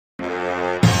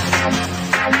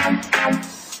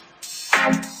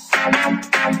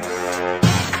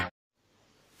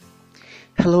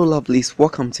Hello lovelies,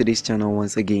 welcome to this channel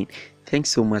once again.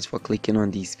 Thanks so much for clicking on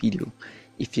this video.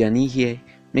 If you are new here,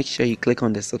 make sure you click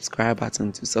on the subscribe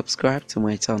button to subscribe to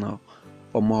my channel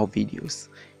for more videos.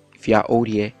 If you are old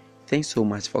here, thanks so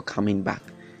much for coming back.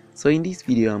 So in this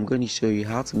video, I'm going to show you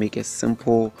how to make a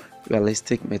simple,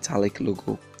 realistic metallic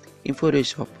logo in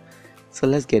Photoshop. So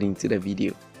let's get into the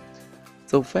video.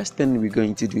 So first thing we're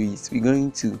going to do is we're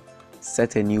going to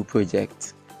set a new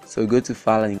project. So go to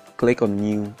File and click on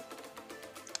New.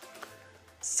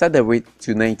 Set the width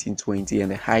to 1920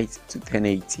 and the height to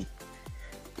 1080.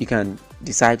 You can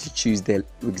decide to choose the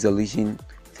resolution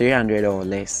 300 or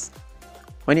less.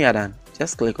 When you are done,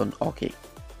 just click on OK.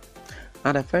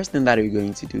 Now the first thing that we're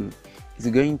going to do is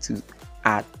we're going to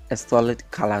add a solid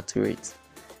color to it.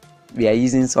 We are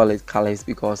using solid colors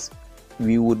because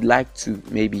we would like to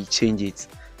maybe change it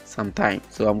sometime.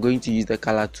 So I'm going to use the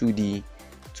color 2D,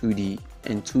 2D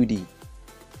and 2D.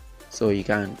 So you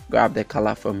can grab the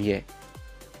color from here.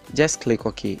 Just click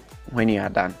OK when you are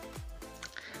done.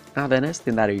 Now the next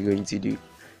thing that you're going to do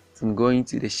is I'm going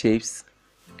to the shapes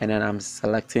and then I'm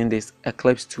selecting this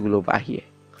ellipse tool over here.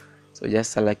 So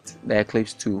just select the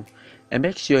ellipse tool and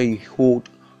make sure you hold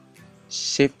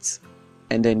shift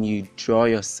and then you draw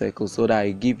your circle so that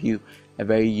it give you a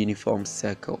very uniform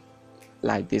circle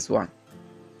like this one.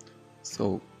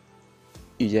 So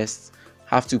you just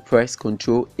have to press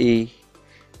Ctrl A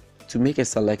to make a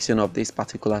selection of this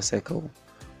particular circle.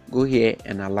 Go here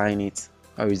and align it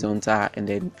horizontal and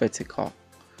then vertical.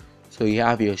 So you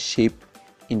have your shape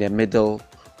in the middle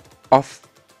of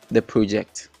the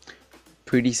project.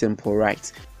 Pretty simple,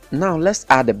 right? Now let's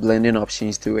add the blending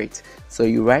options to it. So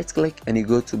you right click and you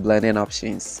go to blending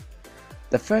options.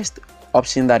 The first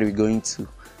option that we're going to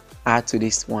add to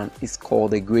this one is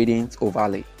called the gradient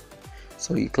overlay.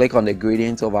 So you click on the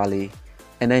gradient overlay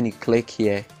and then you click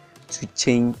here to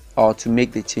change or to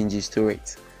make the changes to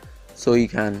it. So you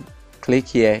can click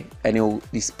here and it will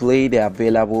display the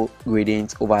available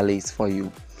gradient overlays for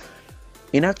you.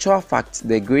 In actual fact,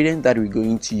 the gradient that we're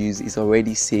going to use is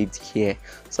already saved here,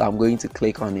 so I'm going to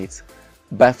click on it.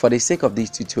 But for the sake of this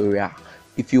tutorial,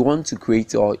 if you want to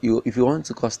create or if you want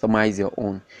to customize your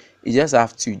own, you just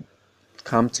have to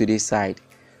come to this side.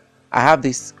 I have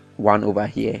this one over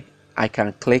here. I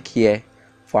can click here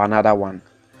for another one.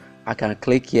 I can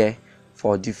click here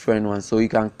for a different one. So you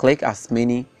can click as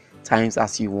many times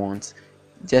as you want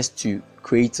just to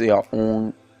create your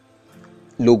own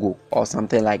logo or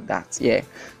something like that. Yeah,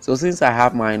 so since I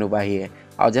have mine over here,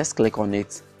 I'll just click on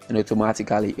it and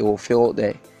automatically it will fill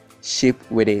the shape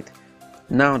with it.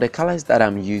 Now the colors that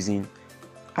I'm using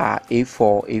are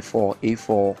A4, A4,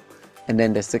 A4, and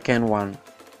then the second one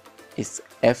is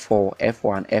F4,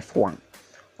 F1, F1.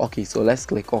 Okay, so let's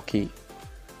click OK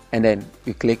and then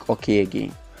you click OK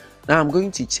again. Now I'm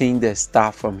going to change the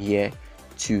star from here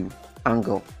to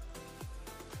angle.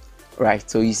 Right,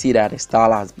 so you see that the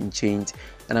style has been changed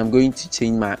and I'm going to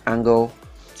change my angle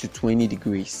to 20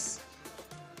 degrees.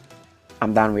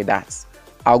 I'm done with that.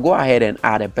 I'll go ahead and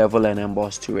add a bevel and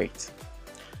emboss to it.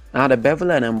 Now the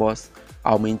bevel and emboss,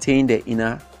 I'll maintain the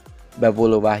inner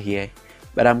bevel over here,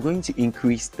 but I'm going to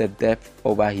increase the depth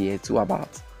over here to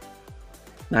about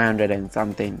 900 and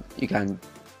something. You can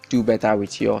do better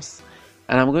with yours.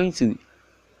 And I'm going to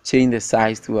change the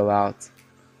size to about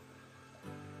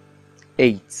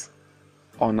 8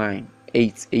 or 9.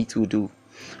 8 will do.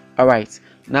 Alright,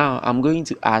 now I'm going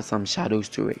to add some shadows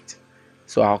to it.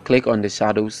 So I'll click on the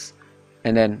shadows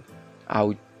and then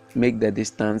I'll make the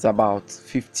distance about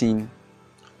 15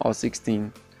 or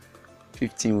 16.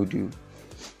 15 will do.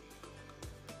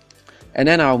 And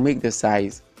then I'll make the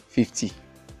size 50.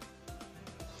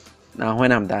 Now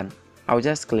when I'm done, I'll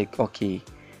just click OK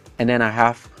and then I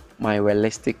have my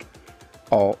realistic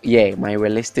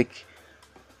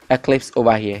ellipse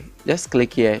over here. Just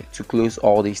click here to close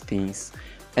all these things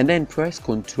and then press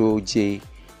Ctrl J,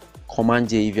 Command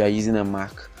J if you are using a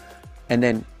Mac, and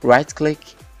then right click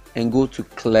and go to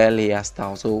clear layer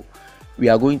style. So we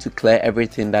are going to clear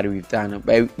everything that we've done,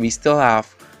 but we still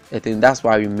have a thing. That's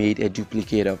why we made a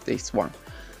duplicate of this one.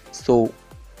 So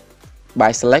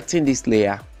by selecting this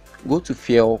layer, go to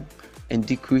fill and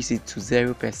decrease it to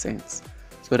 0%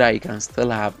 so that you can still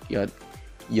have your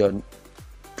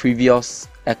previous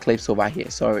ellipse over here.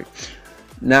 Sorry.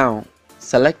 Now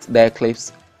select the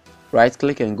ellipse, right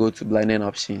click and go to blending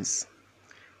options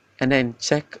and then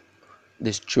check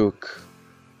the stroke,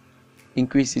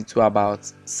 increase it to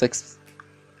about 6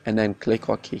 and then click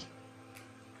OK.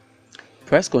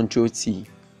 Press Ctrl T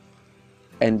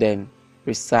and then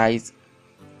resize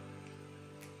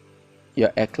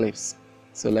your ellipse.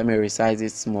 So let me resize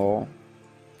it small,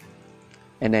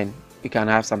 and then you can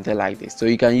have something like this. So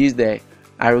you can use the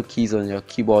arrow keys on your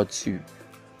keyboard to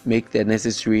make the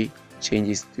necessary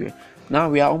changes to it. Now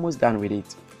we are almost done with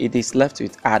it. It is left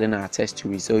with adding our text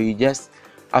to it. So you just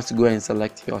have to go and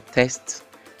select your text,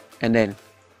 and then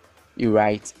you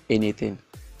write anything.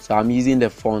 So I'm using the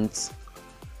font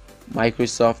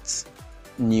Microsoft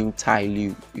New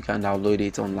Tileu. You can download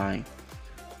it online.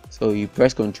 So you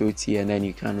press Ctrl T and then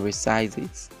you can resize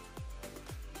it,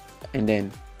 and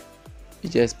then you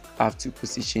just have to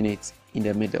position it in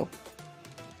the middle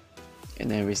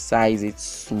and then resize it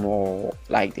small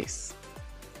like this,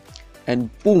 and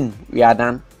boom, we are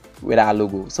done with our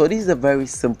logo. So this is a very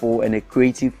simple and a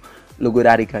creative logo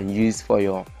that you can use for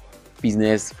your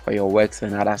business, for your works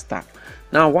and other stuff.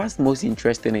 Now what's most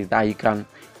interesting is that you can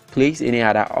place any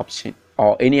other option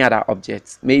or any other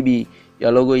objects. Maybe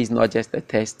your logo is not just a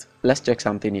text. Let's check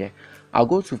something here. I'll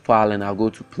go to file and I'll go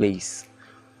to place.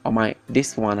 On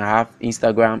this one I have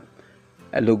Instagram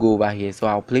logo over here, so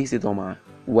I'll place it on my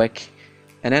work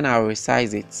and then I'll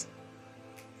resize it.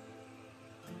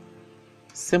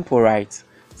 Simple, right?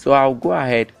 So I'll go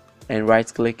ahead and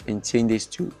right click and change this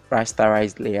to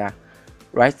rasterized layer.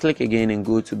 Right click again and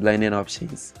go to blending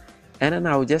options, and then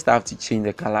I'll just have to change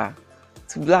the color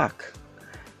to black,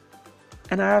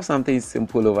 and I have something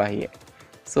simple over here.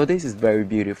 So this is very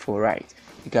beautiful, right?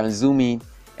 You can zoom in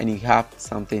and you have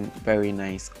something very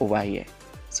nice over here.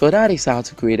 So that is how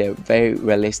to create a very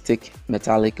realistic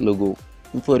metallic logo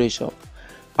in Photoshop.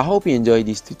 I hope you enjoyed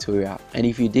this tutorial, and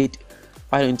if you did,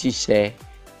 why don't you share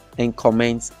and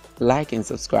comment, like and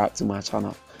subscribe to my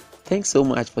channel. Thanks so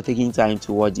much for taking time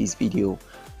to watch this video.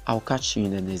 I'll catch you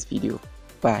in the next video.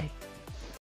 Bye.